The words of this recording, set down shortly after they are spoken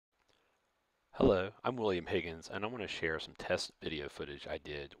Hello, I'm William Higgins, and I want to share some test video footage I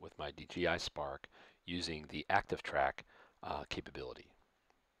did with my DJI Spark using the ActiveTrack capability.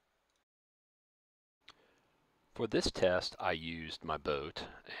 For this test, I used my boat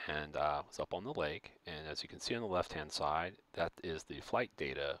and was up on the lake, and as you can see on the left-hand side, that is the flight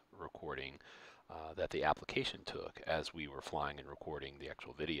data recording that the application took as we were flying and recording the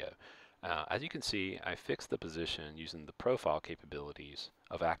actual video. As you can see, I fixed the position using the profile capabilities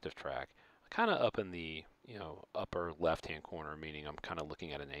of ActiveTrack, kind of up in the upper left-hand corner, meaning I'm kind of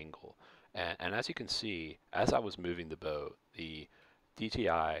looking at an angle. And as you can see, as I was moving the boat, the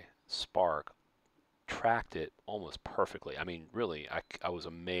DJI Spark tracked it almost perfectly. I mean, really, I was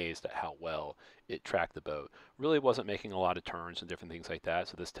amazed at how well it tracked the boat. Really wasn't making a lot of turns and different things like that,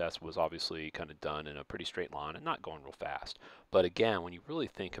 so this test was obviously kind of done in a pretty straight line and not going real fast. But again, when you really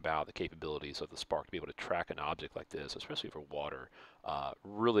think about the capabilities of the Spark to be able to track an object like this, especially for water,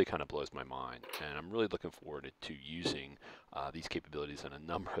 really kind of blows my mind. And I'm really looking forward to using these capabilities in a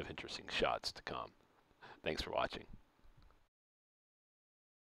number of interesting shots to come. Thanks for watching.